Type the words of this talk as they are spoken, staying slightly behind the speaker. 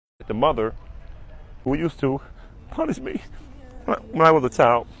the mother who used to punish me when I was a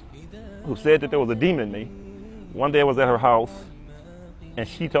child, who said that there was a demon in me. One day I was at her house, and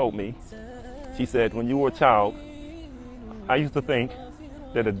she told me, she said, when you were a child, I used to think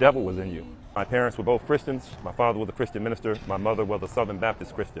that the devil was in you. My parents were both Christians. My father was a Christian minister. My mother was a Southern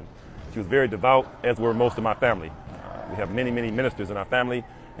Baptist Christian. She was very devout, as were most of my family. We have many, many ministers in our family,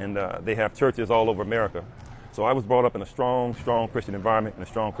 and they have churches all over America. So I was brought up in a strong, strong Christian environment, in a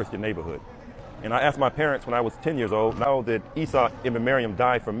strong Christian neighborhood. And I asked my parents when I was 10 years old, now that Esau Ibn Maryam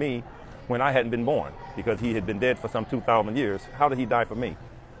died for me when I hadn't been born, because he had been dead for some 2,000 years, how did he die for me?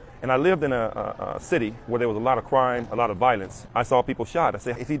 And I lived in a city where there was a lot of crime, a lot of violence. I saw people shot. I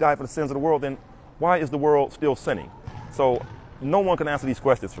said, if he died for the sins of the world, then why is the world still sinning? So no one can answer these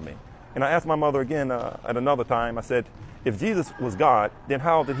questions for me. And I asked my mother again at another time, I said, if Jesus was God, then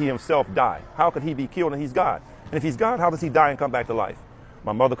how did he himself die? How could he be killed and he's God? And if he's God, how does he die and come back to life?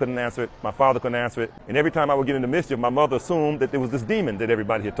 My mother couldn't answer it. My father couldn't answer it. And every time I would get into mischief, my mother assumed that there was this demon that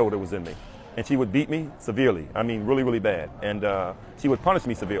everybody had told her was in me. And she would beat me severely. I mean, really, really bad. And she would punish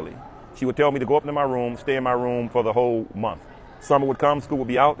me severely. She would tell me to go up into my room, stay in my room for the whole month. Summer would come, school would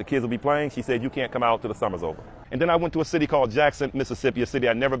be out, the kids would be playing. She said, you can't come out till the summer's over. And then I went to a city called Jackson, Mississippi, a city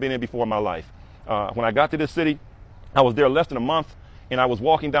I'd never been in before in my life. When I got to this city, I was there less than a month, and I was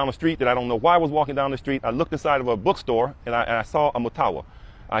walking down the street that I don't know why I was walking down the street. I looked inside of a bookstore, and I saw a Mutawa.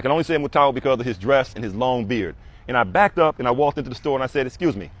 I can only say Mutawa because of his dress and his long beard. And I backed up, and I walked into the store, and I said,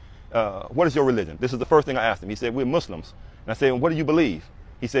 excuse me, what is your religion? This is the first thing I asked him. He said, we're Muslims. And I said, what do you believe?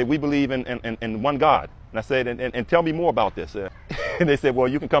 He said, we believe in one God. And I said, and tell me more about this. And they said, well,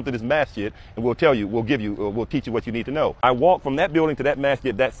 you can come to this masjid, and we'll tell you, we'll teach you what you need to know. I walked from that building to that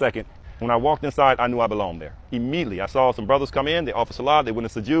masjid that second. When I walked inside, I knew I belonged there. Immediately, I saw some brothers come in, they offered salah, they went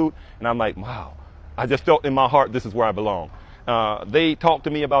in sujood, and I'm like, wow. I just felt in my heart, this is where I belong. They talked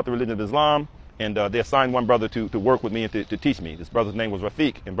to me about the religion of Islam, and they assigned one brother to work with me and to teach me. This brother's name was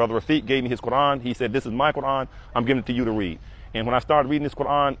Rafiq, and Brother Rafiq gave me his Quran. He said, this is my Quran, I'm giving it to you to read. And when I started reading this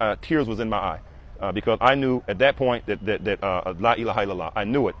Quran, tears was in my eye, because I knew at that point that La ilaha illallah, I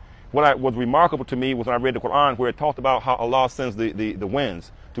knew it. What was remarkable to me was when I read the Quran, where it talked about how Allah sends the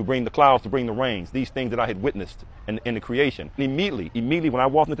winds to bring the clouds, to bring the rains, these things that I had witnessed in the creation. And immediately when I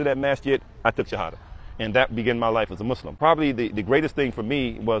walked into that masjid, I took Shahada. And that began my life as a Muslim. Probably the greatest thing for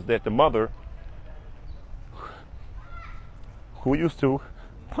me was that the mother who used to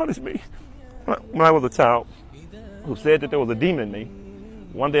punish me when I was a child, who said that there was a demon in me.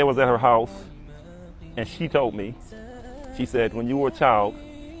 One day I was at her house, and she told me, she said, when you were a child,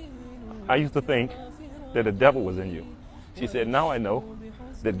 I used to think that the devil was in you. She said, now I know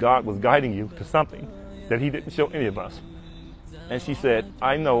that God was guiding you to something that he didn't show any of us. And she said,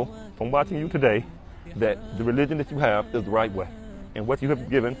 I know from watching you today that the religion that you have is the right way. And what you have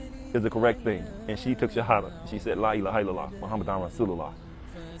given is the correct thing. And she took Shahada. She said, La ilaha illallah, Muhammadan Rasulullah.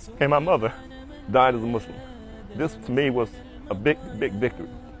 And my mother died as a Muslim. This to me was a big, big victory.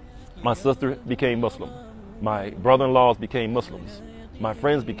 My sister became Muslim. My brother-in-laws became Muslims. My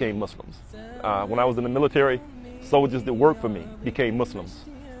friends became Muslims. When I was in the military, soldiers that worked for me became Muslims.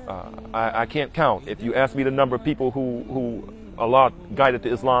 I can't count. If you ask me the number of people who Allah guided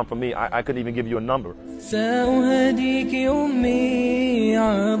to Islam for me, I couldn't even give you a number. سأهديك أمي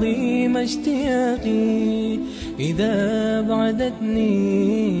عظيم اشتياقي إذا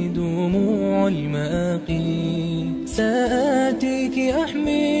بعدتني دموع المآقي سآتيك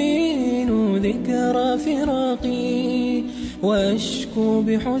أحمل ذكرى فراقي وأشكو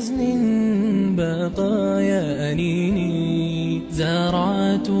بحزن بقايا أنيني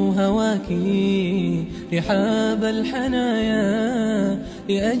زرعت هواك رحاب الحنايا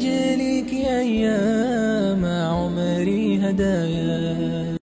لأجلك أيام عمري هدايا.